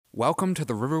Welcome to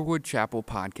the Riverwood Chapel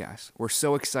podcast. We're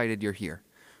so excited you're here.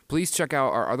 Please check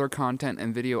out our other content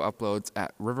and video uploads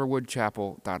at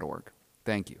riverwoodchapel.org.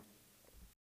 Thank you.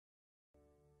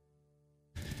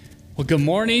 Well, good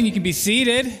morning. You can be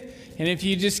seated. And if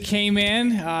you just came in,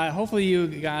 hopefully you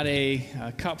got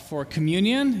a cup for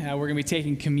communion. We're going to be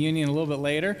taking communion a little bit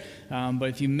later. But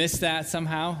if you missed that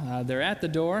somehow, they're at the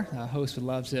door. Host would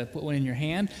love to put one in your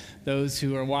hand. Those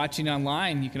who are watching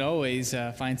online, you can always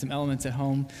find some elements at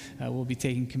home. We'll be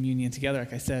taking communion together,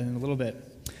 like I said, in a little bit.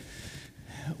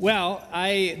 Well,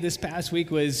 this past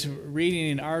week was reading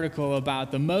an article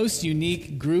about the most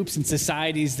unique groups and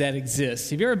societies that exist.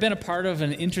 Have you ever been a part of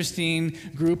an interesting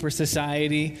group or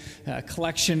society, a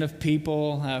collection of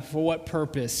people, for what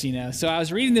purpose, So I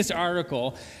was reading this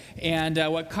article, and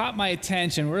what caught my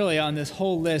attention really on this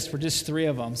whole list were just three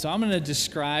of them. So I'm going to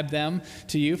describe them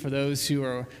to you for those who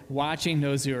are watching,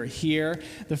 those who are here.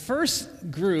 The first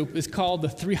group is called the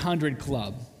 300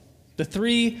 Club. The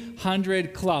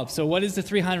 300 Club. So what is the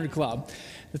 300 Club?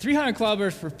 The 300 Club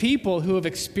are for people who have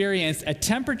experienced a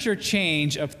temperature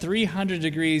change of 300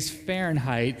 degrees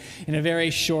Fahrenheit in a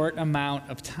very short amount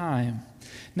of time.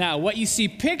 Now, what you see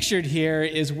pictured here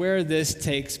is where this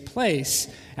takes place,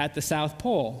 at the South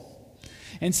Pole.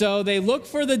 And so they look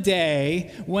for the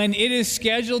day when it is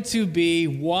scheduled to be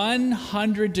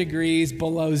 100 degrees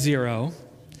below zero.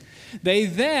 They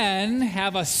then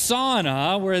have a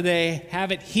sauna where they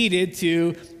have it heated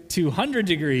to 200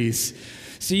 degrees.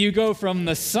 So you go from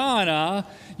the sauna,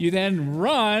 you then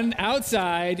run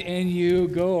outside, and you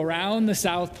go around the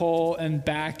South Pole and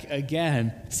back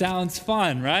again. Sounds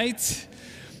fun, right?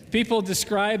 People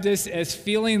describe this as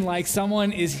feeling like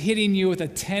someone is hitting you with a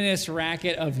tennis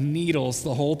racket of needles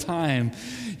the whole time.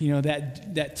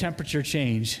 That temperature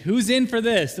change. Who's in for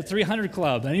this? The 300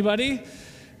 Club. Anybody?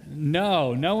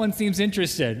 No one seems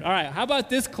interested. All right, how about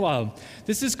this club?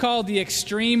 This is called the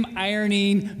Extreme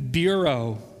Ironing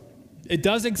Bureau. It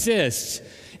does exist.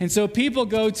 And so people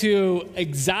go to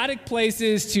exotic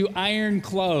places to iron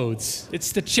clothes.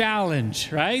 It's the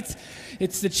challenge, right?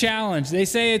 It's the challenge. They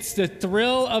say it's the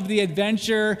thrill of the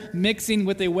adventure mixing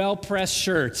with a well-pressed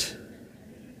shirt. Does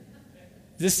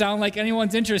this sound like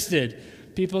anyone's interested?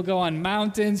 People go on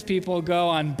mountains, people go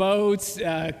on boats,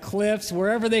 cliffs,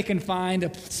 wherever they can find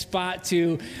a spot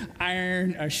to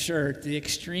iron a shirt. The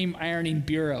Extreme Ironing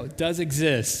Bureau does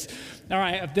exist. All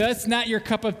right, if that's not your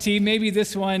cup of tea, maybe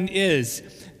this one is.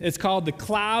 It's called the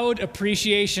Cloud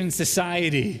Appreciation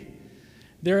Society.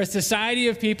 They're a society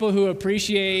of people who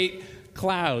appreciate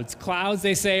clouds. Clouds,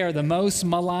 they say, are the most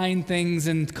maligned things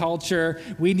in culture.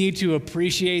 We need to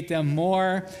appreciate them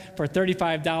more. For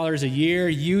 $35 a year,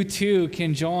 you too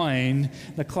can join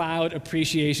the Cloud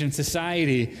Appreciation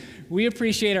Society. We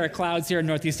appreciate our clouds here in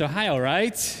Northeast Ohio,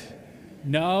 right?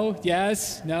 No?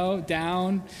 Yes? No?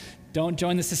 Down? Don't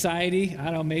join the society? I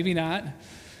don't know, maybe not.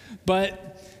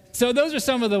 So those are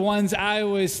some of the ones I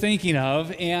was thinking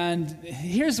of, and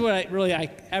here's what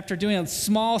after doing a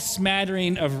small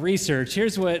smattering of research,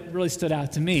 here's what really stood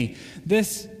out to me.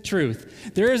 This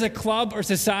truth. There is a club or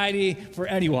society for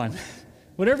anyone.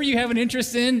 Whatever you have an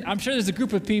interest in, I'm sure there's a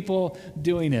group of people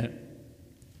doing it.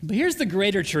 But here's the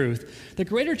greater truth. The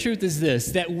greater truth is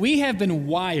this, that we have been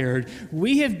wired,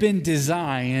 we have been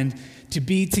designed to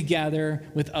be together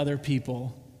with other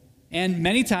people. And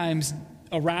many times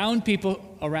around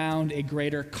people, around a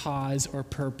greater cause or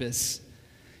purpose.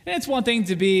 And it's one thing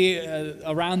to be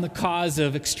around the cause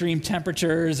of extreme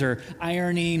temperatures or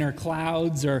ironing or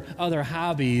clouds or other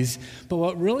hobbies, but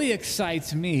what really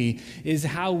excites me is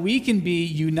how we can be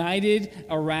united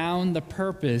around the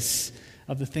purpose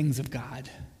of the things of God.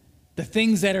 The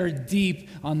things that are deep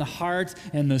on the heart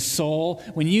and the soul.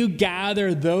 When you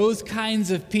gather those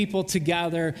kinds of people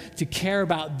together to care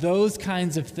about those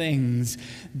kinds of things,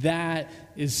 that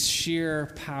is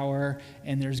sheer power,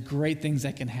 and there's great things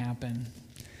that can happen.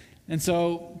 And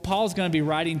so Paul's going to be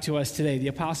writing to us today, the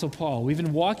Apostle Paul. We've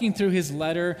been walking through his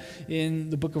letter in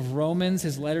the book of Romans,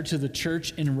 his letter to the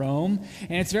church in Rome,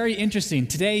 and it's very interesting.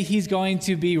 Today he's going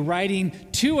to be writing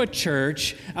to a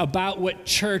church about what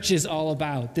church is all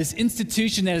about, this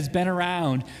institution that has been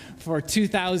around for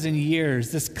 2,000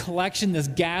 years, this collection, this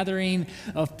gathering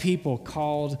of people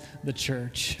called the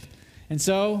church. And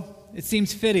so it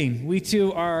seems fitting. We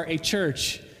too are a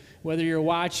church. Whether you're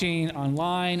watching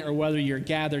online or whether you're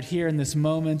gathered here in this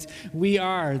moment, we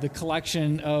are the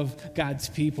collection of God's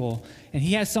people. And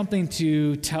he has something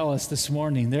to tell us this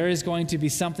morning. There is going to be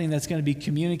something that's going to be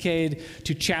communicated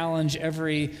to challenge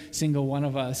every single one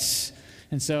of us.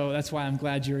 And so that's why I'm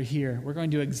glad you're here. We're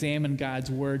going to examine God's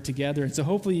word together. And so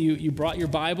hopefully you brought your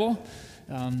Bible.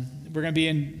 We're going to be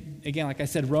in again, like I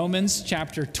said, Romans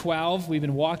chapter 12. We've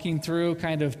been walking through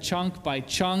kind of chunk by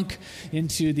chunk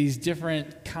into these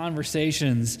different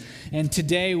conversations. And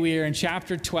today we are in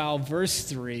chapter 12, verse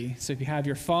 3. So if you have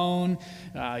your phone,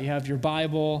 you have your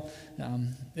Bible,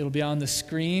 it'll be on the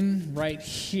screen right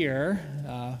here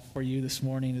for you this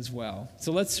morning as well.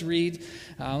 So let's read.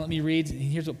 Let me read.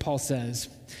 Here's what Paul says.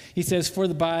 He says, "For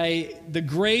by the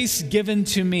grace given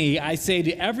to me, I say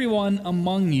to everyone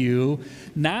among you,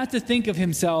 not to think of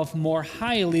himself more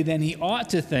highly than he ought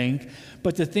to think,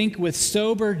 but to think with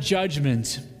sober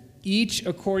judgment, each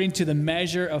according to the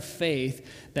measure of faith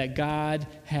that God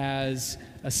has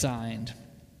assigned."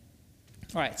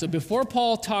 All right, so before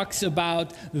Paul talks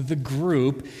about the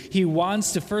group, he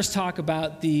wants to first talk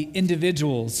about the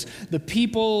individuals, the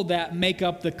people that make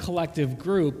up the collective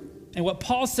group. And what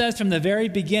Paul says from the very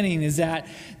beginning is that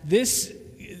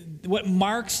what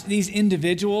marks these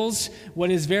individuals,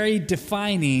 what is very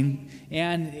defining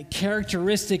and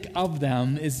characteristic of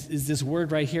them is this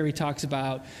word right here he talks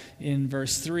about in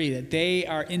verse 3, that they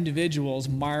are individuals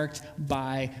marked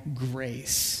by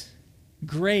grace.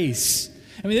 Grace.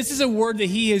 I mean, this is a word that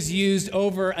he has used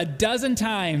over a dozen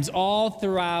times all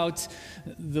throughout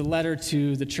the letter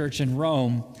to the church in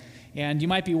Rome. And you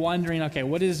might be wondering, okay,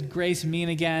 what does grace mean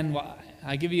again? Well,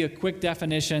 I'll give you a quick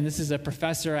definition. This is a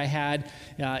professor I had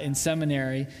in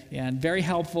seminary, and very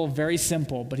helpful, very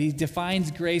simple. But he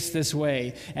defines grace this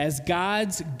way: as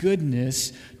God's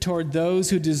goodness toward those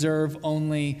who deserve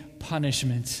only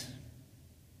punishment.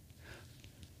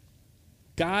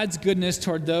 God's goodness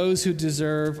toward those who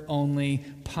deserve only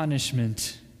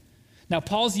punishment. Now,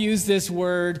 Paul's used this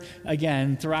word,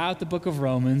 again, throughout the book of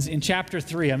Romans. In chapter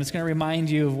 3, I'm just going to remind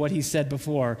you of what he said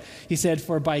before. He said,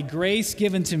 "For by grace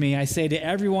given to me, I say to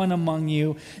everyone among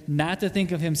you, not to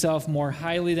think of himself more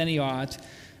highly than he ought."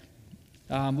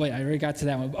 I already got to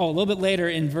that one. A little bit later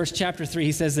in chapter 3,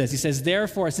 he says this. He says,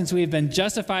 "Therefore, since we have been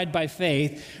justified by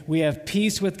faith, we have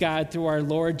peace with God through our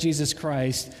Lord Jesus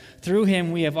Christ. Through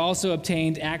him we have also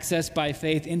obtained access by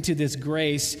faith into this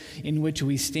grace in which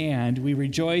we stand. We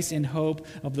rejoice in hope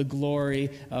of the glory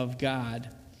of God."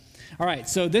 All right,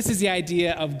 so this is the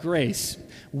idea of grace.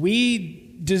 We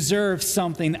deserve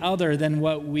something other than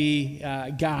what we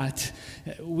got.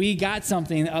 We got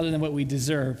something other than what we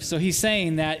deserve. So he's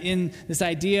saying that in this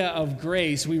idea of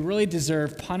grace, we really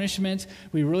deserve punishment.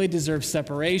 We really deserve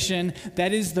separation.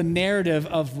 That is the narrative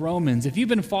of Romans. If you've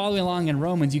been following along in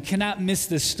Romans, you cannot miss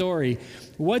this story.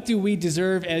 What do we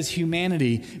deserve as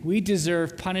humanity? We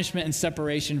deserve punishment and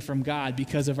separation from God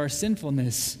because of our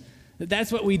sinfulness.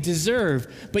 That's what we deserve.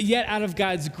 But yet, out of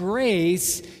God's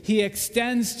grace, he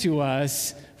extends to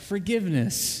us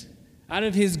forgiveness. Out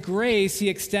of his grace, he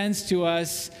extends to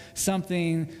us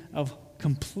something of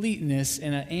completeness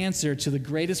and an answer to the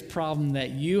greatest problem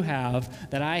that you have,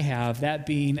 that I have, that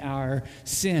being our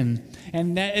sin.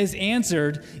 And that is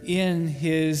answered in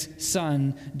his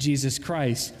Son, Jesus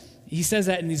Christ. He says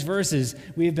that in these verses.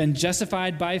 We have been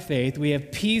justified by faith. We have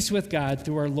peace with God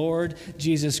through our Lord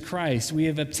Jesus Christ. We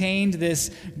have obtained this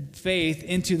faith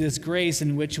into this grace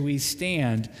in which we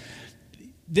stand.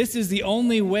 This is the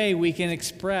only way we can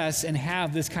express and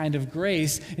have this kind of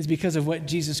grace is because of what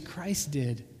Jesus Christ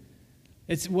did.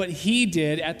 It's what he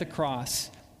did at the cross,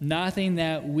 nothing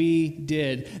that we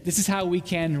did. This is how we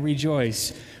can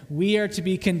rejoice. We are to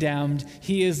be condemned.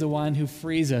 He is the one who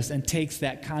frees us and takes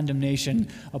that condemnation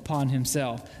upon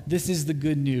himself. This is the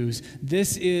good news.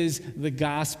 This is the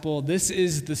gospel. This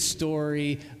is the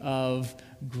story of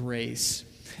grace.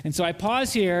 And so I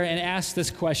pause here and ask this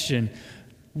question.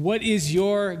 What is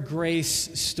your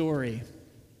grace story?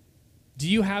 Do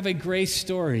you have a grace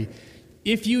story?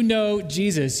 If you know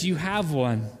Jesus, you have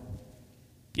one.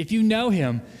 If you know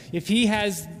him, if he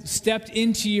has stepped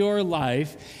into your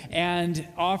life and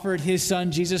offered his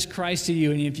Son, Jesus Christ, to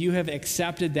you, and if you have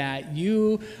accepted that,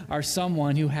 you are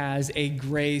someone who has a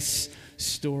grace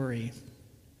story.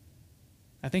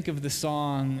 I think of the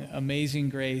song Amazing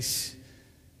Grace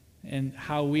and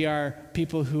how we are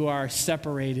people who are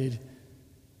separated.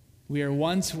 We are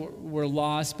once were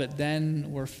lost, but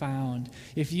then we're found.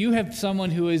 If you have someone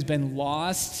who has been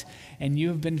lost and you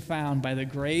have been found by the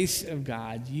grace of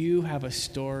God, you have a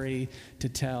story to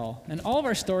tell. And all of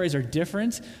our stories are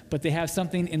different, but they have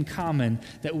something in common,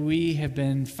 that we have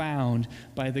been found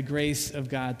by the grace of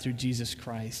God through Jesus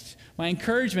Christ. My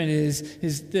encouragement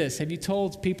is this. Have you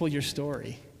told people your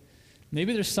story?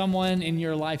 Maybe there's someone in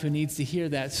your life who needs to hear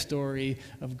that story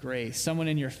of grace. Someone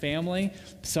in your family,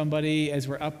 somebody as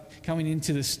we're coming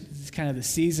into this kind of the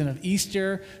season of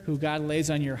Easter who God lays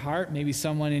on your heart. Maybe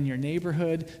someone in your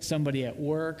neighborhood, somebody at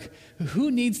work.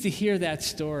 Who needs to hear that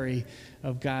story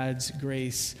of God's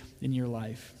grace in your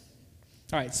life?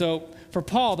 All right, so for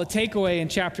Paul, the takeaway in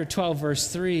chapter 12, verse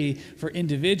 3 for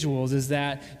individuals is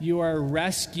that you are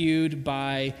rescued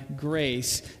by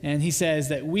grace. And he says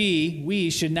that we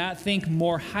should not think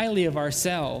more highly of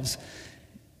ourselves,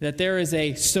 that there is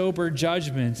a sober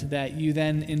judgment that you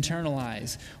then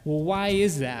internalize. Well, why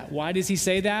is that? Why does he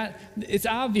say that? It's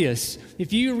obvious.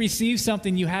 If you receive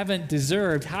something you haven't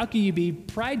deserved, how can you be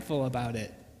prideful about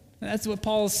it? That's what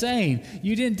Paul is saying.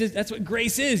 That's what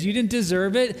grace is. You didn't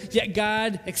deserve it, yet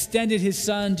God extended his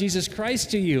son, Jesus Christ,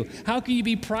 to you. How can you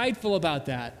be prideful about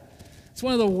that? It's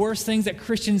one of the worst things that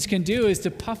Christians can do is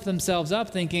to puff themselves up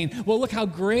thinking, well, look how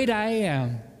great I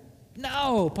am.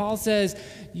 No, Paul says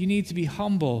you need to be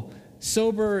humble.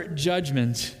 Sober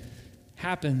judgment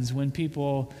happens when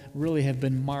people really have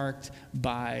been marked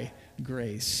by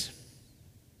grace.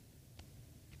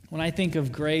 When I think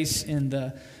of grace in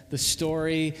the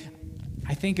story,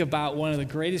 I think about one of the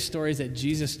greatest stories that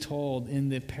Jesus told in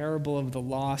the parable of the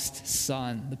lost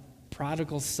son, the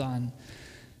prodigal son.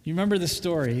 You remember the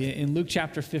story in Luke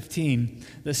chapter 15.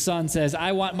 The son says,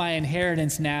 I want my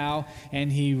inheritance now,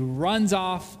 and he runs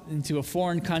off into a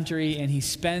foreign country and he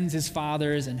spends his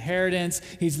father's inheritance.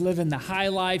 He's living the high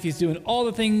life. He's doing all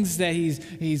the things that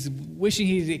he's wishing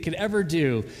he could ever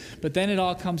do. But then it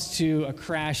all comes to a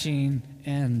crashing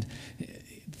end.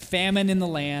 Famine in the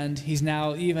land. He's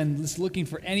now even just looking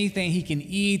for anything he can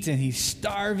eat, and he's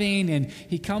starving, and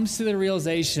he comes to the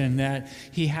realization that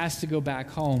he has to go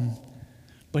back home.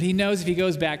 But he knows if he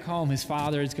goes back home, his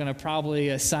father is going to probably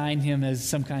assign him as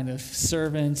some kind of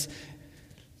servant,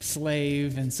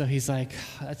 slave, and so he's like,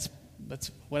 that's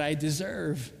what I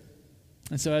deserve.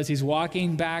 And so as he's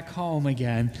walking back home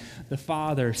again, the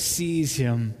father sees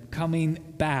him coming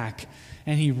back,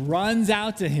 and he runs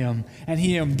out to him, and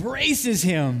he embraces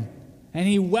him, and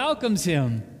he welcomes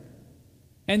him.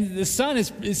 And the son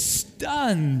is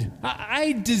stunned.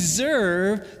 I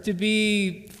deserve to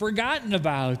be forgotten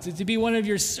about, to be one of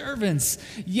your servants.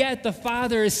 Yet the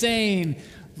father is saying,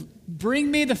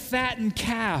 bring me the fattened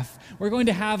calf. We're going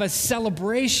to have a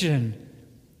celebration.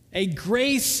 A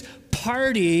grace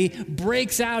party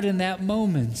breaks out in that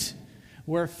moment,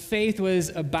 where faith was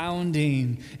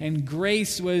abounding and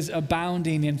grace was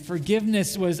abounding and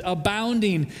forgiveness was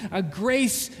abounding. A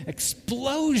grace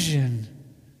explosion,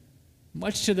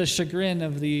 much to the chagrin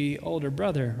of the older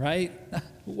brother, right?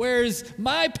 Where's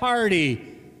my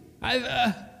party? And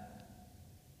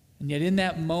yet in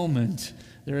that moment,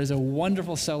 there is a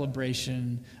wonderful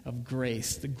celebration of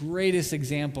grace. The greatest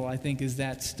example, I think, is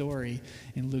that story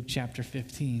in Luke chapter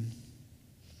 15.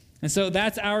 And so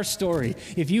that's our story.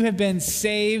 If you have been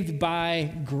saved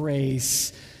by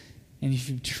grace, and if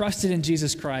you've trusted in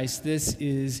Jesus Christ, this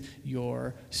is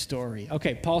your story.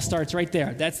 Okay, Paul starts right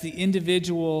there. That's the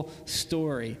individual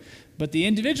story. But the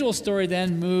individual story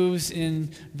then moves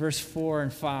in verse 4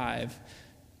 and 5.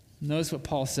 Notice what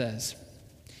Paul says.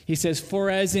 He says, for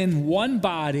as in one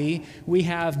body we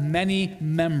have many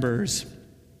members,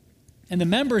 and the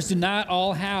members do not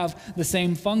all have the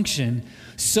same function.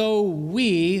 So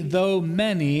we, though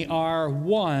many, are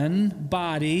one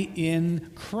body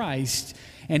in Christ,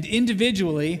 and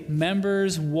individually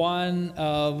members one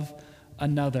of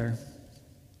another.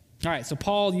 All right, so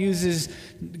Paul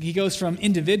he goes from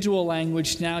individual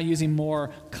language to now using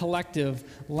more collective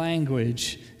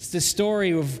language. It's the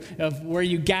story of where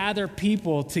you gather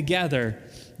people together.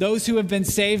 Those who have been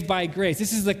saved by grace.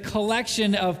 This is the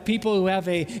collection of people who have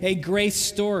a grace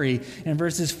story in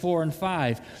verses 4 and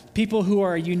 5. People who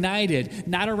are united,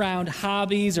 not around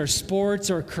hobbies or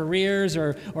sports or careers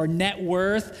or net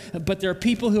worth, but they're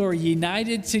people who are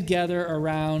united together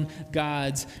around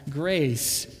God's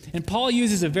grace. And Paul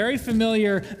uses a very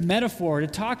familiar metaphor to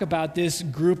talk about this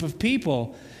group of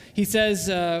people. He says,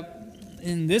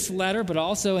 in this letter, but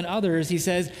also in others, he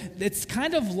says, it's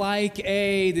kind of like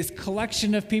this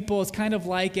collection of people, it's kind of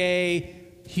like a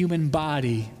human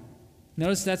body.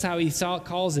 Notice that's how he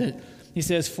calls it. He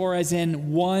says, for as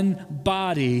in one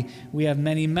body, we have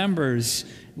many members.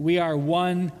 We are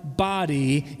one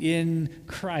body in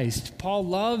Christ. Paul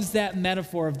loves that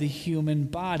metaphor of the human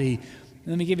body.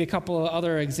 Let me give you a couple of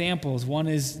other examples. One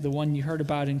is the one you heard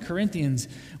about in Corinthians,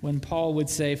 when Paul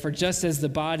would say, for just as the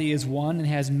body is one and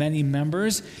has many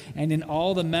members, and in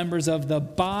all the members of the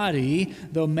body,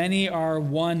 though many are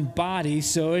one body,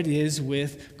 so it is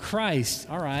with Christ.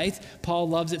 All right. Paul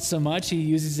loves it so much, he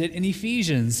uses it in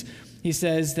Ephesians. He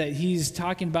says that he's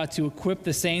talking about to equip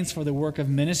the saints for the work of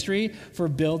ministry, for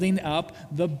building up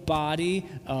the body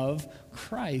of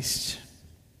Christ.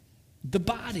 The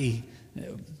body.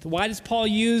 Why does Paul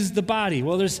use the body?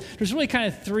 Well, there's really kind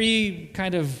of three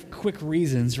kind of quick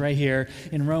reasons right here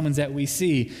in Romans that we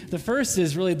see. The first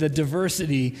is really the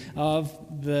diversity of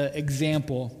the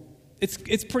example.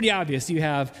 It's pretty obvious. You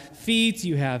have feet,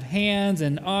 you have hands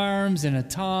and arms and a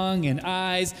tongue and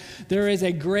eyes. There is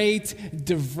a great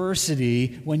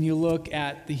diversity when you look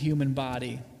at the human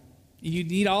body. You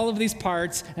need all of these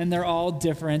parts, and they're all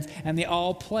different, and they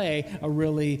all play a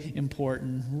really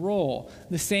important role.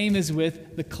 The same is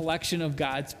with the collection of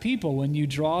God's people. When you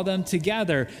draw them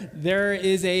together, there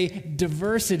is a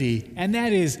diversity, and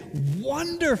that is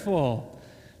wonderful.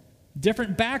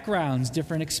 Different backgrounds,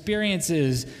 different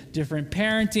experiences, different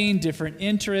parenting, different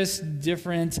interests,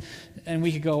 and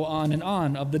we could go on and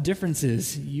on of the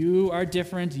differences. You are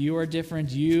different,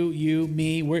 you,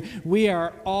 me. We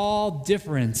are all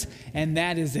different, and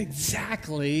that is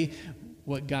exactly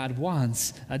what God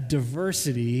wants, a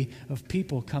diversity of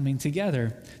people coming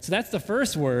together. So that's the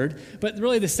first word, but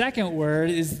really the second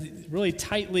word is really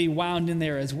tightly wound in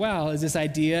there as well, is this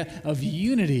idea of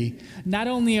unity. Not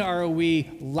only are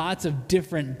we lots of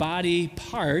different body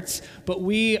parts, but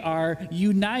we are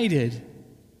united.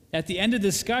 At the end of the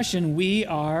discussion, we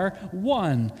are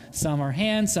one. Some are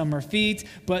hands, some are feet,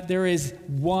 but there is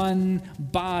one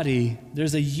body.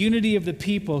 There's a unity of the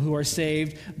people who are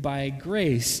saved by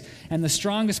grace. And the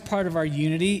strongest part of our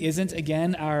unity isn't,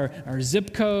 again, our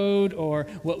zip code or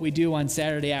what we do on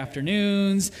Saturday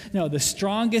afternoons. No, the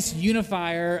strongest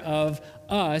unifier of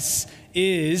us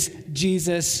is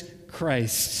Jesus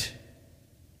Christ.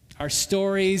 Our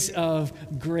stories of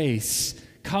grace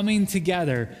coming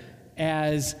together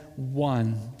as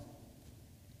one.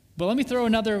 But let me throw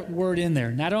another word in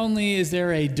there. Not only is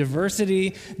there a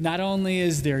diversity, not only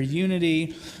is there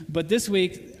unity, but this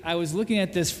week I was looking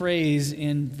at this phrase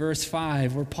in verse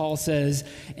 5 where Paul says,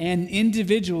 and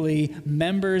individually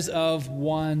members of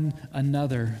one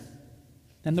another.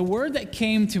 And the word that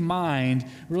came to mind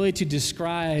really to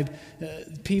describe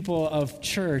people of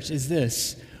church is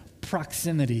this: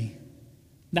 proximity.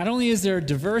 Not only is there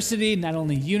diversity, not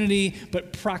only unity,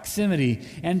 but proximity.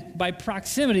 And by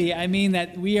proximity, I mean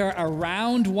that we are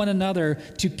around one another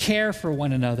to care for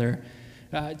one another,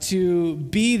 to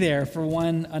be there for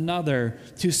one another,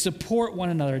 to support one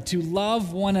another, to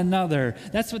love one another.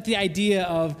 That's what the idea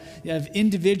of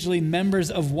individually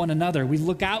members of one another. We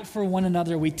look out for one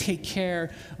another. We take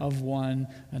care of one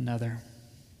another.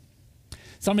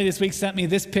 Somebody this week sent me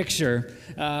this picture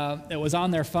that was on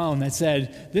their phone that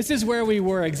said, this is where we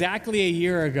were exactly a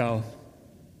year ago.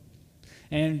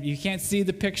 And you can't see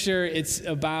the picture. It's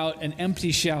about an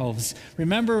empty shelves.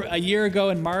 Remember a year ago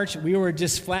in March, we were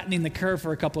just flattening the curve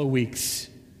for a couple of weeks.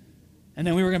 And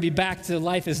then we were going to be back to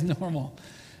life as normal.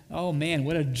 Oh man,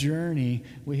 what a journey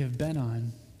we have been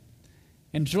on.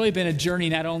 And it's really been a journey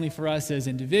not only for us as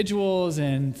individuals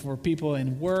and for people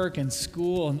in work and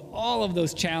school and all of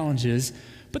those challenges,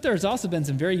 but there's also been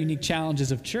some very unique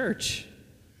challenges of church.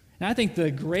 And I think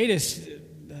the greatest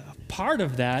part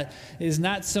of that is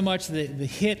not so much the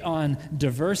hit on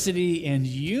diversity and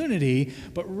unity,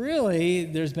 but really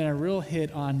there's been a real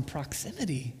hit on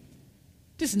proximity.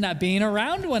 Just not being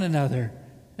around one another.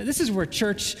 This is where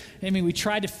church, we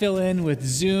try to fill in with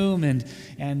Zoom and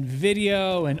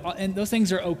video, and those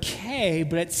things are okay,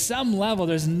 but at some level,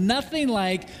 there's nothing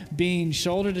like being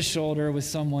shoulder to shoulder with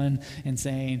someone and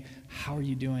saying, how are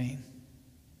you doing?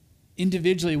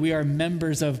 Individually, we are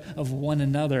members of one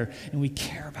another, and we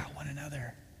care about one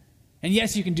another. And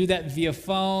yes, you can do that via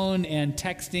phone and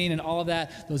texting and all of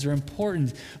that. Those are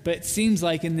important. But it seems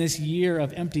like in this year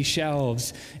of empty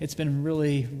shelves, it's been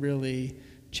really, really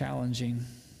challenging.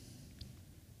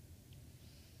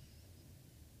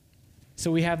 So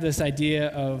we have this idea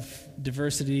of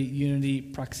diversity, unity,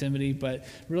 proximity, but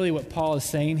really what Paul is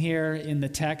saying here in the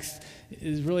text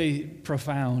is really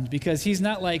profound, because he's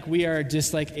not like we are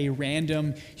just like a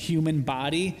random human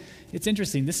body. It's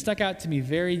interesting. This stuck out to me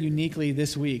very uniquely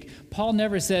this week. Paul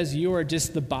never says you are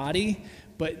just the body,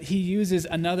 but he uses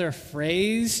another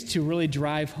phrase to really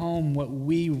drive home what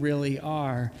we really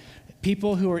are.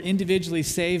 People who are individually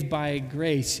saved by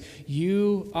grace,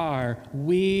 we are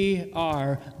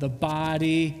the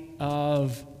body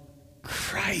of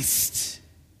Christ.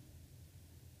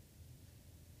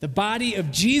 The body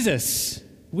of Jesus.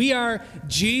 We are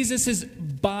Jesus'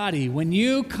 body. When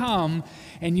you come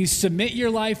and you submit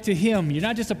your life to Him, you're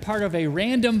not just a part of a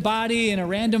random body and a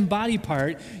random body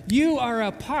part. You are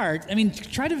a part,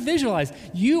 try to visualize,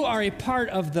 you are a part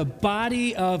of the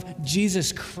body of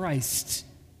Jesus Christ.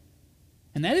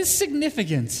 And that is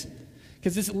significant,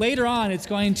 because later on it's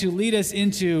going to lead us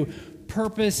into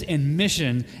purpose and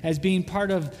mission as being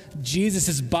part of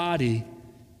Jesus' body.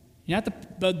 You're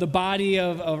not the body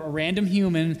of a random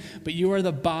human, but you are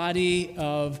the body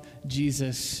of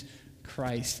Jesus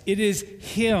Christ. It is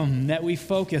him that we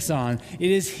focus on.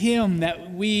 It is him that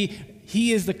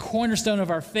he is the cornerstone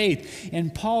of our faith.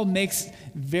 And Paul makes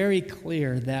very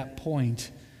clear that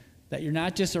point, that you're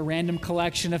not just a random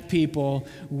collection of people.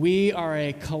 We are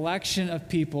a collection of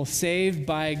people saved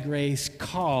by grace,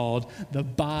 called the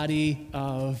body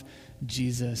of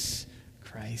Jesus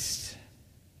Christ.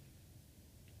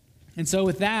 And so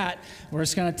with that, we're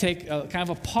just going to take kind of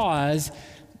a pause,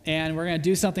 and we're going to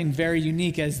do something very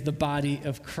unique as the body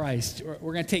of Christ.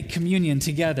 We're going to take communion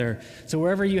together. So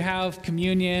wherever you have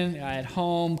communion, at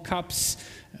home, cups,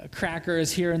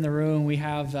 crackers here in the room, we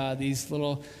have these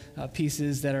little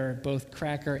pieces that are both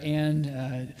cracker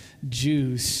and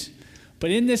juice. But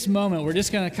in this moment, we're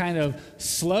just going to kind of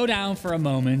slow down for a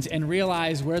moment and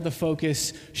realize where the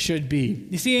focus should be.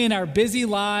 You see, in our busy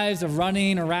lives of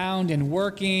running around and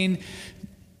working,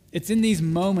 it's in these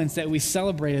moments that we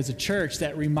celebrate as a church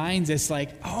that reminds us, like,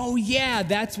 oh yeah,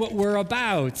 that's what we're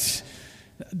about.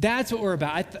 That's what we're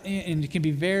about. And it can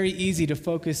be very easy to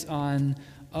focus on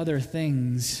other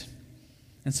things.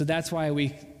 And so that's why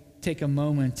we take a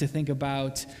moment to think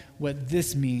about what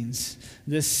this means,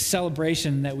 this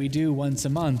celebration that we do once a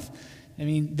month. I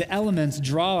mean, the elements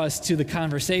draw us to the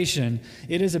conversation.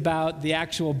 It is about the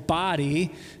actual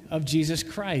body of Jesus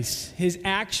Christ, his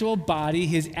actual body,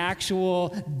 his actual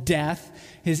death,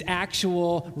 his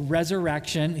actual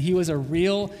resurrection. He was a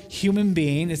real human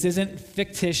being. This isn't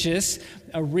fictitious.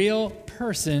 A real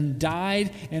person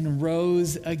died and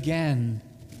rose again.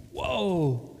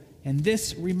 Whoa! And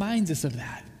this reminds us of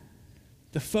that.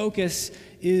 The focus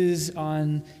is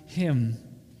on him.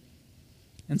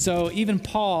 And so even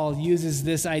Paul uses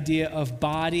this idea of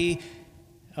body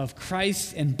of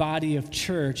Christ and body of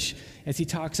church as he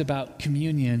talks about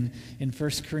communion in 1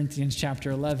 Corinthians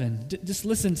chapter 11. Just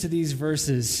listen to these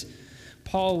verses.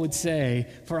 Paul would say,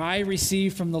 "For I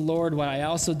received from the Lord what I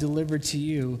also delivered to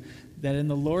you, that in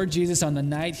the Lord Jesus on the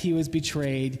night he was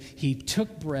betrayed, he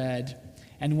took bread,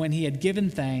 and when he had given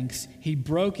thanks, he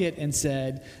broke it and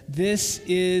said, 'This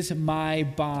is my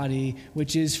body,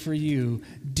 which is for you.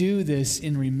 Do this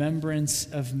in remembrance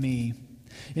of me.'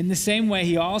 In the same way,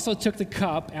 he also took the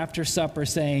cup after supper,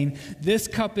 saying, 'This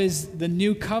cup is the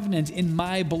new covenant in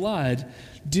my blood.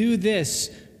 Do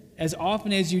this as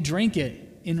often as you drink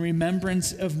it in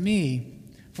remembrance of me.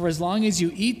 For as long as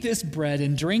you eat this bread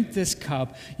and drink this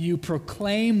cup, you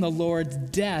proclaim the Lord's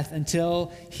death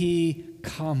until he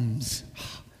comes.'"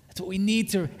 That's what we need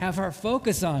to have our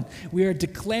focus on. We are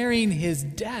declaring his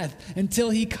death until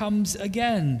he comes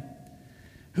again.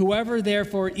 "Whoever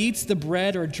therefore eats the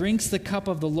bread or drinks the cup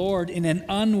of the Lord in an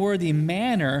unworthy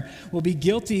manner will be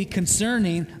guilty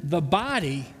concerning the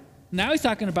body." Now he's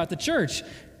talking about the church.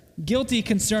 "Guilty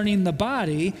concerning the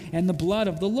body and the blood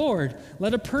of the Lord.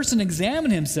 Let a person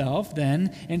examine himself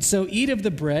then, and so eat of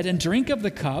the bread and drink of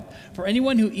the cup. For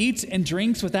anyone who eats and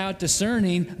drinks without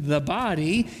discerning the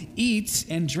body eats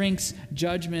and drinks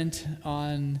judgment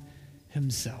on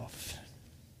himself."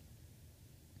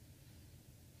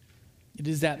 It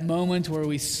is that moment where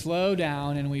we slow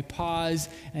down and we pause,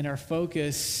 and our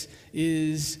focus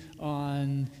is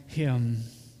on him.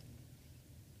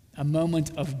 A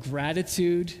moment of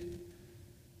gratitude,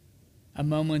 a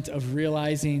moment of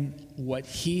realizing what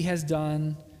he has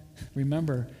done.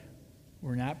 Remember,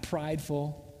 we're not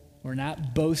prideful. We're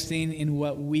not boasting in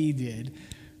what we did.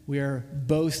 We are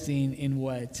boasting in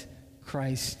what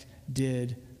Christ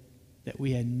did that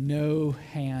we had no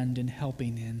hand in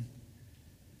helping in.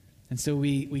 And so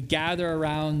we gather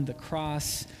around the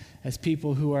cross as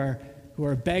people who are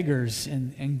beggars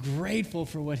and grateful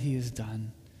for what he has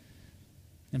done.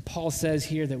 And Paul says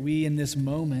here that we, in this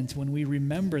moment, when we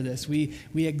remember this, we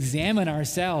examine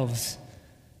ourselves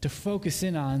to focus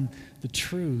in on the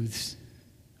truths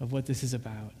of what this is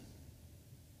about.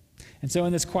 And so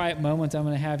in this quiet moment, I'm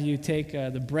going to have you take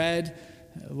the bread,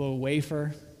 a little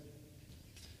wafer,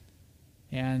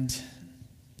 and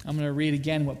I'm going to read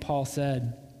again what Paul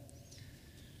said.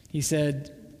 He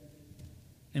said,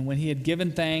 "And when he had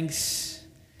given thanks,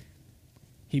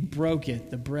 he broke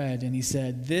it," the bread, "and he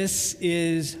said, 'This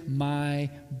is my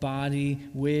body,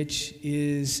 which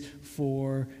is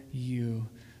for you.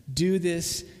 Do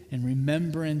this in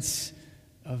remembrance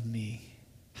of me.'"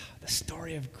 The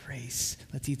story of grace.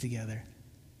 Let's eat together.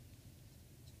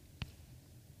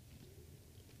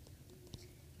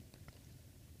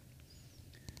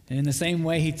 And in the same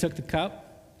way, he took the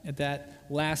cup at that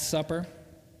Last Supper.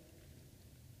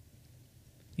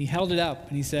 He held it up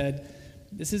and he said,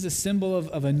 "This is a symbol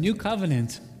of a new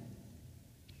covenant.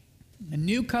 A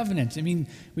new covenant. I mean,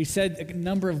 we said a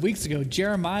number of weeks ago,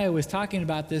 Jeremiah was talking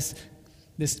about this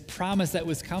promise that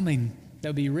was coming, that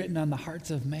would be written on the hearts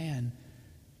of man.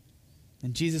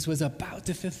 And Jesus was about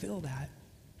to fulfill that.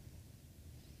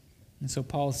 And so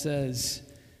Paul says,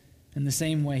 in the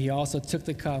same way, he also took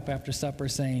the cup after supper,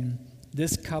 saying,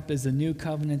 "This cup is the new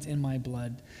covenant in my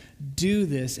blood. Do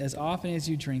this as often as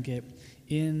you drink it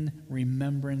in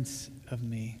remembrance of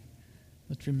me."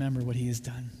 Let's remember what he has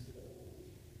done.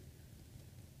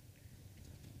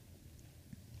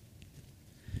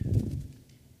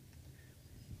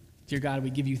 Dear God, we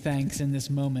give you thanks in this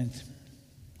moment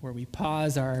where we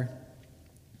pause our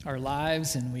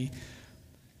lives and we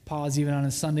pause even on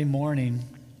a Sunday morning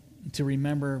to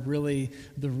remember really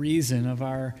the reason of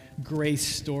our grace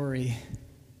story.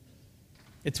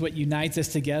 It's what unites us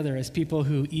together as people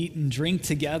who eat and drink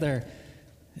together.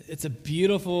 It's a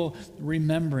beautiful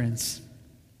remembrance,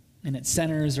 and it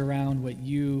centers around what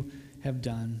you have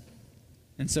done.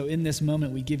 And so in this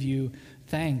moment, we give you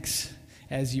thanks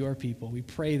as your people. We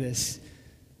pray this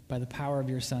by the power of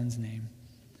your Son's name.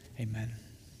 Amen.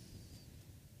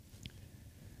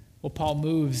 Well, Paul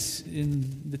moves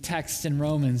in the text in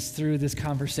Romans through this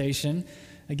conversation.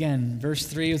 Again, verse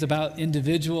 3 was about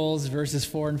individuals, verses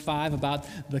 4 and 5 about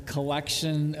the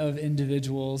collection of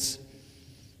individuals.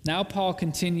 Now Paul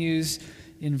continues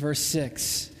in verse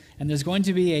 6, and there's going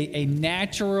to be a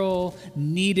natural,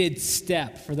 needed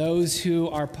step for those who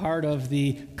are part of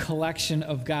the collection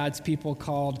of God's people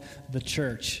called the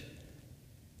church.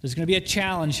 There's going to be a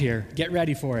challenge here. Get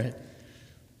ready for it.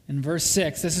 In verse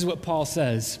 6, this is what Paul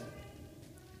says.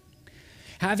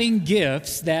 Having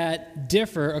gifts that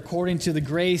differ according to the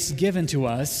grace given to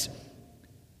us,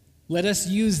 let us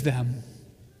use them.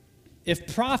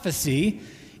 If prophecy,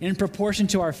 in proportion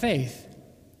to our faith.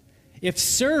 If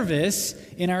service,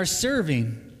 in our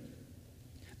serving.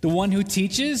 The one who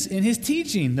teaches, in his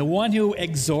teaching. The one who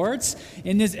exhorts,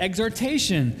 in his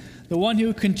exhortation. The one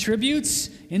who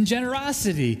contributes, in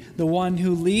generosity. The one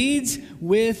who leads,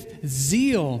 with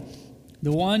zeal.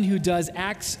 The one who does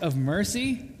acts of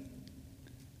mercy,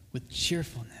 with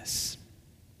cheerfulness.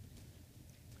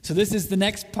 So this is the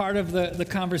next part of the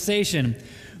conversation.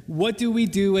 What do we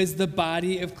do as the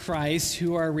body of Christ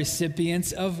who are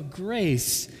recipients of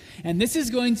grace? And this is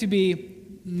going to be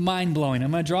mind-blowing.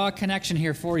 I'm going to draw a connection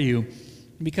here for you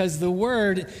because the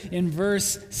word in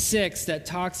verse 6 that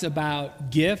talks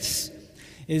about gifts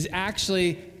is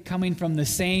actually coming from the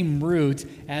same root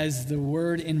as the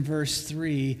word in verse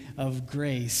 3 of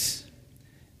grace.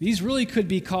 These really could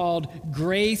be called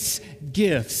grace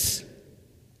gifts.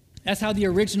 That's how the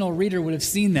original reader would have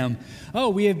seen them. Oh,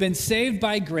 we have been saved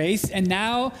by grace, and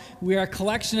now we are a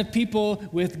collection of people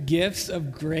with gifts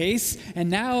of grace, and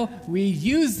now we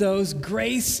use those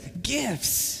grace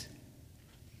gifts.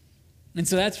 And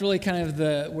so that's really kind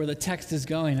of where the text is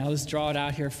going. I'll just draw it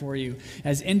out here for you.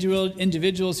 As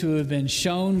individuals who have been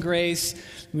shown grace,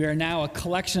 we are now a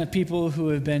collection of people who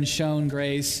have been shown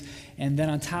grace. And then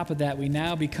on top of that, we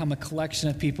now become a collection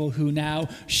of people who now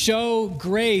show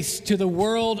grace to the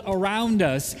world around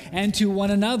us and to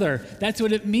one another. That's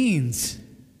what it means,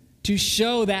 to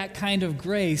show that kind of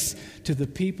grace to the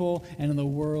people and the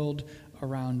world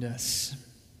around us.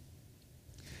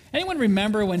 Anyone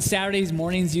remember when Saturdays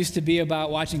mornings used to be about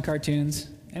watching cartoons?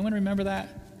 Anyone remember that?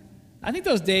 I think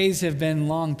those days have been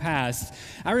long past.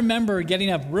 I remember getting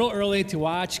up real early to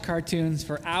watch cartoons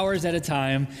for hours at a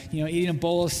time, eating a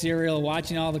bowl of cereal,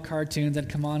 watching all the cartoons that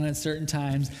come on at certain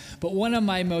times. But one of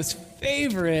my most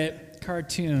favorite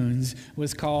cartoons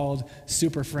was called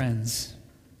Super Friends.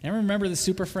 Anyone remember the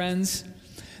Super Friends?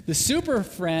 The Super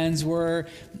Friends were,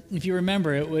 if you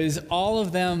remember, it was all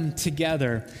of them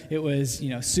together. It was,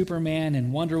 Superman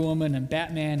and Wonder Woman and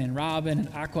Batman and Robin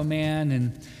and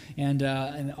Aquaman and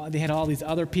they had all these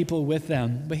other people with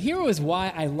them. But here was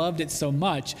why I loved it so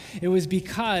much. It was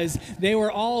because they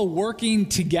were all working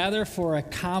together for a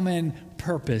common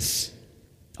purpose.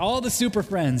 All the Super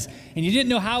Friends. And you didn't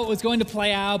know how it was going to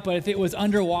play out, but if it was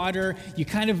underwater, you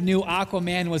kind of knew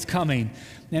Aquaman was coming.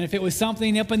 And if it was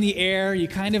something up in the air, you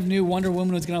kind of knew Wonder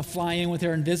Woman was going to fly in with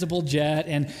her invisible jet,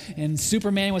 and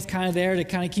Superman was kind of there to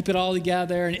kind of keep it all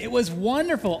together. And it was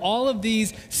wonderful. All of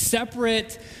these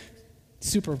separate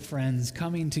Super Friends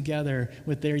coming together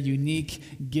with their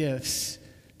unique gifts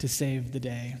to save the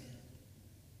day.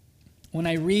 When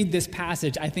I read this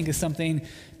passage, I think of something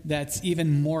that's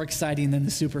even more exciting than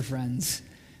the Super Friends.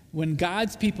 When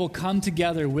God's people come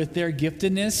together with their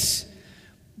giftedness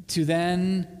to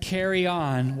then carry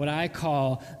on what I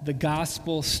call the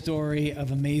gospel story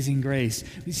of amazing grace.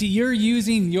 You see, you're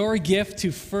using your gift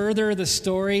to further the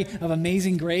story of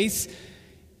amazing grace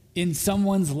in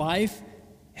someone's life.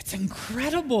 It's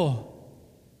incredible.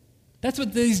 That's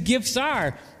what these gifts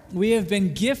are. We have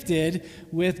been gifted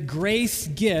with grace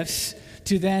gifts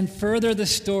to then further the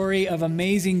story of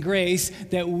amazing grace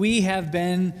that we have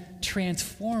been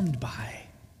transformed by.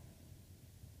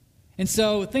 And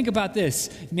so think about this.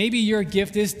 Maybe your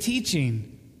gift is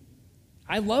teaching.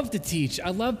 I love to teach.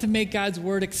 I love to make God's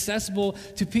word accessible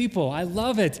to people. I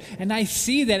love it. And I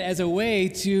see that as a way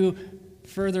to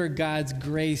further God's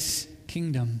grace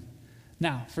kingdom.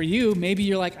 Now, for you, maybe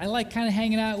you're like, I like kind of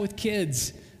hanging out with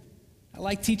kids. I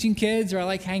like teaching kids, or I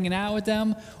like hanging out with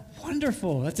them.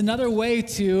 Wonderful. That's another way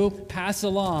to pass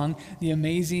along the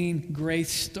amazing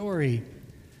grace story.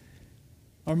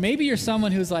 Or maybe you're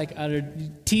someone who's like,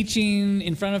 teaching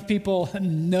in front of people,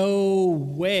 no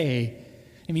way.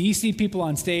 I mean, you see people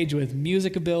on stage with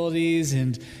music abilities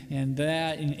and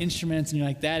instruments, and you're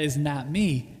like, that is not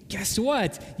me. Guess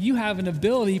what? You have an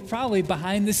ability probably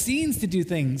behind the scenes to do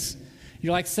things.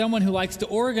 You're like someone who likes to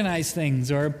organize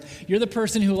things, or you're the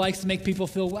person who likes to make people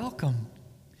feel welcome.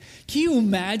 Can you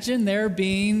imagine there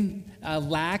being a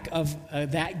lack of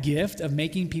that gift of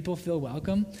making people feel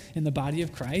welcome in the body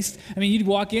of Christ? I mean, you'd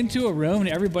walk into a room and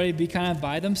everybody would be kind of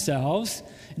by themselves,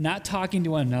 not talking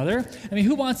to one another. I mean,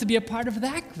 who wants to be a part of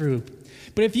that group?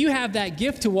 But if you have that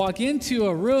gift to walk into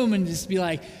a room and just be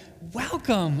like,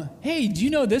 welcome. Hey, do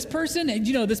you know this person? And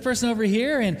do you know this person over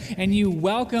here? And you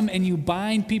welcome and you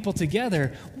bind people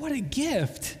together. What a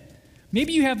gift.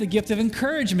 Maybe you have the gift of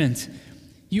encouragement.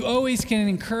 You always can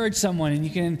encourage someone, and you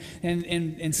can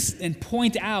and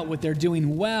point out what they're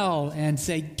doing well and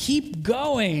say, keep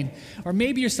going. Or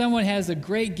maybe you're someone who has a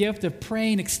great gift of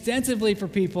praying extensively for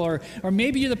people, or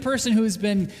maybe you're the person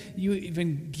you've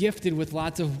been gifted with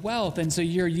lots of wealth, and so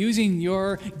you're using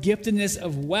your giftedness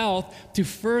of wealth to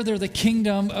further the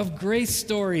kingdom of grace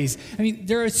stories. I mean,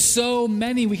 there are so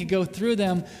many, we could go through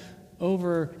them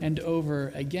over and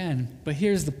over again. But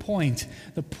here's the point.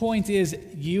 The point is,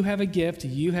 you have a gift,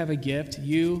 you have a gift,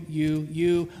 you,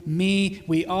 me,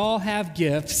 we all have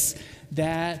gifts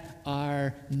that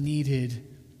are needed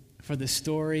for the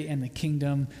story and the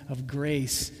kingdom of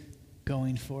grace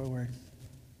going forward.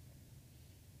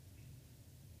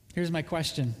 Here's my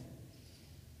question.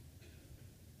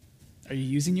 Are you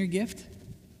using your gift?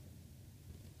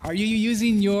 Are you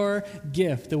using your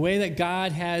gift, the way that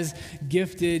God has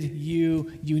gifted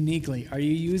you uniquely? Are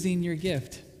you using your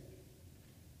gift?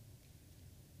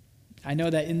 I know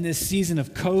that in this season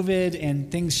of COVID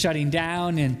and things shutting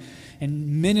down and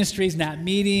ministries not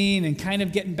meeting and kind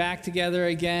of getting back together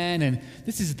again, and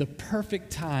this is the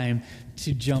perfect time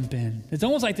to jump in. It's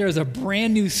almost like there's a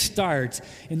brand new start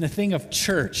in the thing of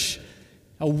church.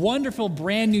 A wonderful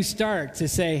brand new start to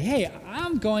say, hey,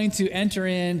 I'm going to enter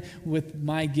in with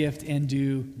my gift and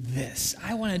do this.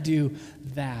 I want to do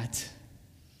that.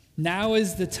 Now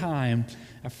is the time,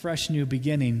 a fresh new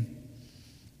beginning.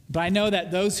 But I know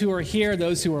that those who are here,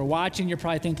 those who are watching, you're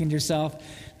probably thinking to yourself,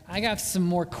 I got some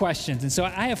more questions. And so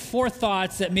I have 4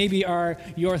 thoughts that maybe are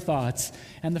your thoughts.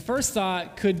 And the first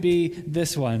thought could be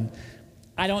this one.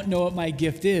 I don't know what my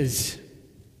gift is.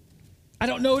 I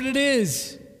don't know what it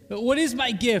is. But what is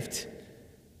my gift?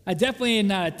 I definitely am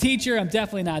not a teacher. I'm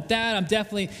definitely not that.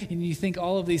 And you think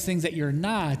all of these things that you're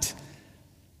not.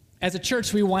 As a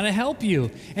church, we want to help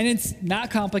you. And it's not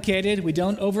complicated. We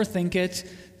don't overthink it.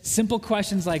 Simple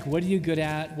questions like, what are you good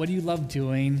at? What do you love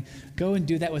doing? Go and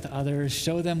do that with others.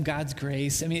 Show them God's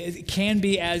grace. I mean, it can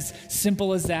be as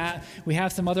simple as that. We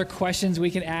have some other questions we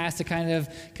can ask to kind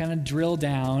of drill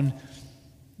down.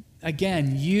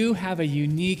 Again, you have a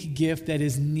unique gift that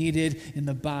is needed in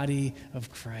the body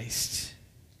of Christ.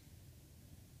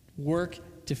 Work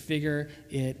to figure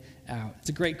it out. It's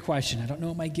a great question. I don't know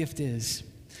what my gift is.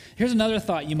 Here's another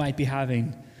thought you might be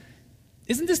having.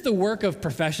 Isn't this the work of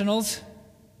professionals?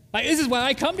 Like, this is why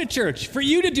I come to church, for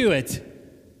you to do it.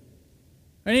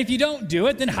 And if you don't do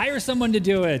it, then hire someone to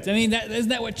do it. I mean, isn't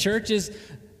that what church is?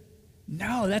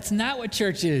 No, that's not what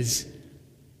church is.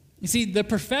 You see, the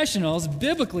professionals,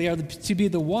 biblically, are to be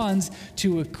the ones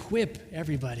to equip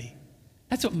everybody.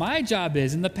 That's what my job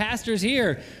is. And the pastors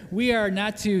here, we are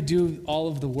not to do all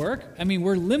of the work. I mean,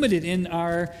 we're limited in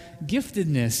our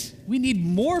giftedness. We need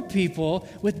more people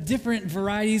with different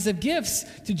varieties of gifts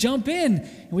to jump in.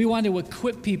 And we want to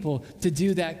equip people to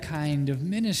do that kind of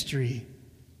ministry.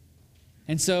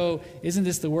 And so, isn't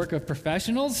this the work of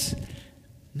professionals?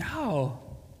 No.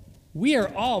 We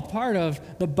are all part of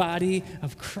the body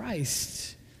of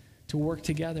Christ to work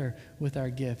together with our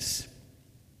gifts.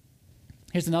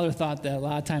 Here's another thought that a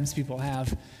lot of times people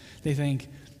have. They think,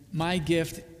 my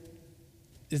gift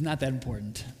is not that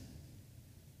important.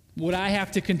 What I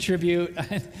have to contribute,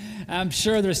 I'm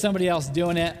sure there's somebody else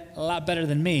doing it a lot better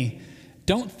than me.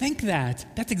 Don't think that.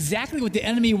 That's exactly what the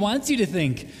enemy wants you to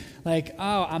think. Like,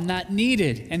 oh, I'm not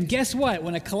needed. And guess what?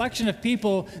 When a collection of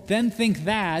people then think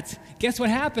that, guess what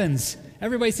happens?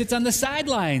 Everybody sits on the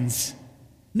sidelines.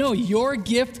 No, your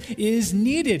gift is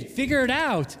needed. Figure it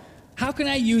out. How can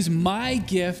I use my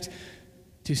gift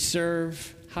to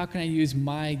serve? How can I use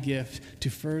my gift to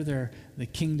further the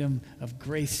kingdom of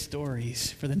grace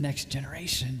stories for the next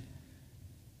generation?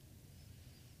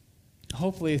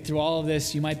 Hopefully, through all of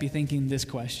this, you might be thinking this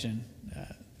question.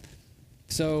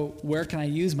 So, where can I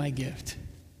use my gift?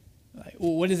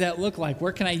 What does that look like?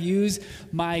 Where can I use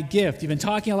my gift? You've been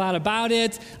talking a lot about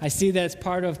it. I see that it's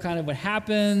part of kind of what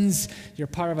happens. You're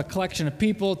part of a collection of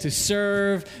people to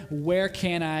serve. Where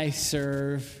can I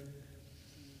serve?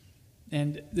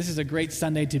 And this is a great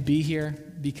Sunday to be here,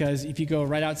 because if you go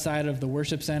right outside of the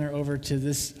worship center over to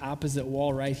this opposite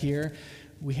wall right here,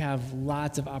 we have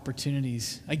lots of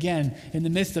opportunities. Again, in the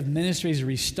midst of ministries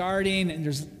restarting, and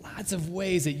there's lots of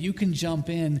ways that you can jump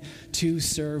in to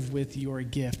serve with your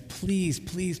gift. Please,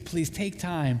 please, please take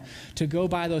time to go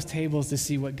by those tables to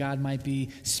see what God might be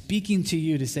speaking to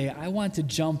you to say, I want to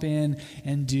jump in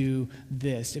and do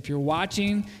this. If you're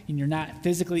watching and you're not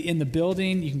physically in the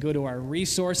building, you can go to our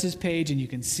resources page and you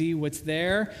can see what's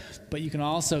there, but you can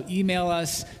also email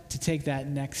us to take that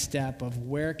next step of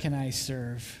where can I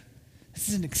serve? This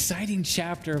is an exciting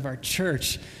chapter of our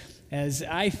church, as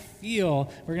I feel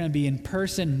we're going to be in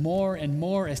person more and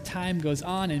more as time goes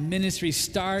on and ministries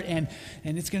start, and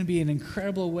it's going to be an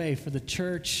incredible way for the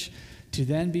church to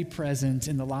then be present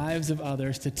in the lives of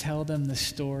others to tell them the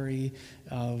story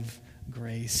of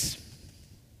grace.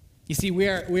 You see, we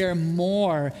are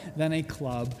more than a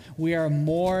club. We are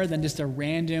more than just a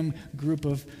random group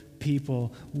of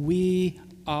people. We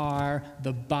are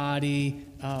the body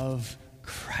of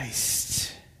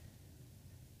Christ.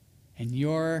 And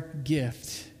your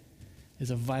gift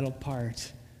is a vital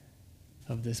part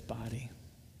of this body.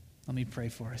 Let me pray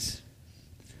for us.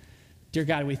 Dear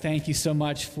God, we thank you so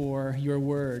much for your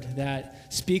word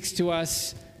that speaks to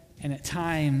us and at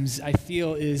times I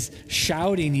feel is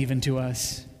shouting even to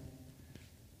us,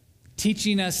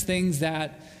 teaching us things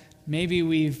that maybe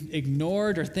we've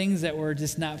ignored, or things that we're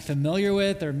just not familiar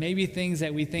with, or maybe things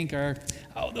that we think are,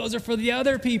 oh, those are for the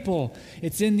other people.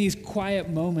 It's in these quiet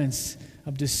moments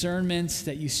of discernment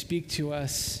that you speak to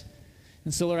us.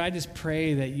 And so, Lord, I just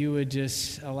pray that you would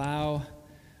just allow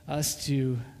us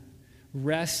to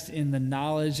rest in the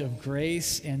knowledge of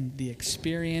grace and the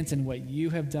experience and what you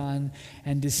have done,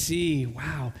 and to see,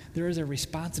 wow, there is a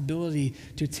responsibility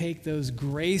to take those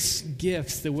grace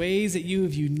gifts, the ways that you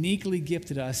have uniquely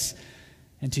gifted us,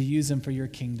 and to use them for your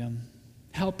kingdom.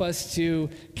 Help us to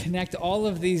connect all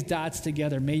of these dots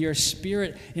together. May your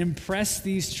Spirit impress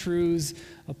these truths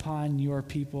upon your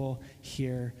people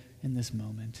here in this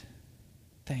moment.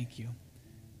 Thank you.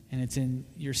 And it's in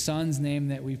your Son's name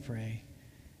that we pray.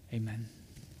 Amen.